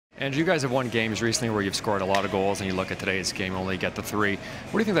And you guys have won games recently where you've scored a lot of goals, and you look at today's game, only get the 3.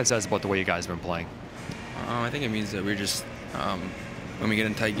 What do you think that says about the way you guys have been playing? I think it means that we're just, when we get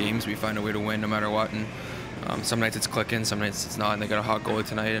in tight games, we find a way to win no matter what. And some nights it's clicking, some nights it's not, and they got a hot goalie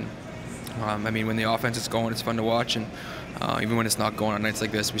tonight. And I mean, when the offense is going, it's fun to watch. And even when it's not going on nights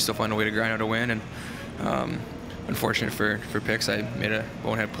like this, we still find a way to grind out a win. And unfortunate for Picks, I made a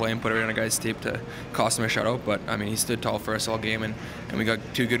bonehead play and put it on a guy's tape to cost him a shutout. But I mean, he stood tall for us all game, and we got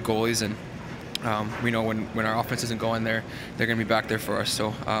 2 good goalies. And we know when our offense isn't going there, they're going to be back there for us.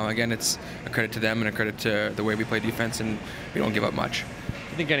 So again, it's a credit to them and a credit to the way we play defense, and we don't give up much.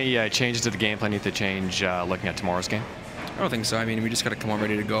 Do you think any changes to the game plan need to change looking at tomorrow's game? I don't think so. I mean, we just got to come on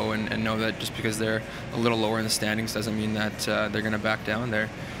ready to go and know that just because they're a little lower in the standings doesn't mean that they're going to back down. They're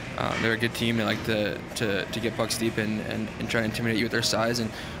a good team. They like to get pucks deep and try to intimidate you with their size, and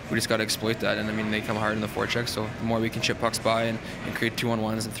we just got to exploit that. And I mean, they come hard in the forecheck, so the more we can chip pucks by and create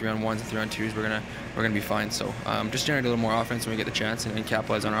 2-on-1s and 3-on-1s and 3-on-2s, we're gonna be fine. So just generate a little more offense when we get the chance and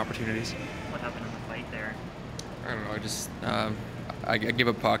capitalize on our opportunities. What happened in the fight there? I don't know. I just I give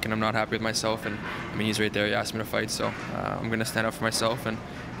a puck and I'm not happy with myself, and I mean, he's right there. He asked me to fight, so I'm gonna stand up for myself and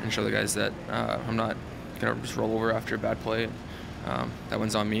show the guys that I'm not gonna just roll over after a bad play. That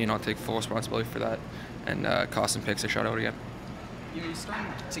one's on me, and I'll take full responsibility for that. And cost some Picks a shutout again. You're starting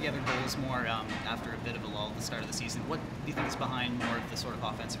to gather goals more after a bit of a lull at the start of the season. What do you think is behind more of the sort of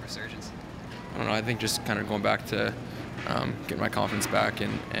offensive resurgence? I don't know. I think just kind of going back to getting my confidence back,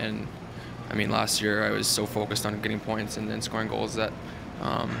 and I mean, last year I was so focused on getting points and then scoring goals that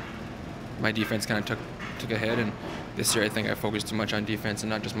my defense kind of took a hit. And this year I think I focused too much on defense and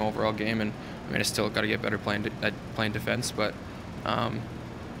not just my overall game. And I mean, I still got to get better at playing defense, but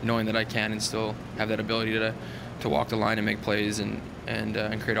knowing that I can and still have that ability to walk the line and make plays and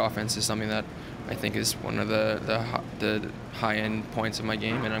create offense is something that I think is one of the high-end points of my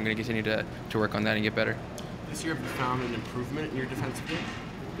game, and I'm going to continue to work on that and get better. This year, have you found an improvement in your defensive game?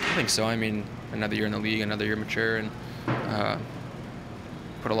 I think so. I mean, another year in the league, another year mature, and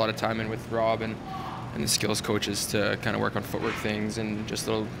put a lot of time in with Rob and the skills coaches to kind of work on footwork things and just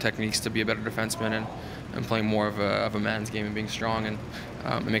little techniques to be a better defenseman and playing more of a man's game and being strong. And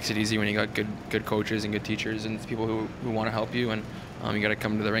it makes it easy when you got good coaches and good teachers and people who want to help you. And you got to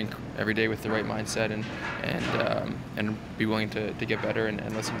come to the rink every day with the right mindset and be willing to get better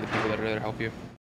and listen to the people that are there to help you.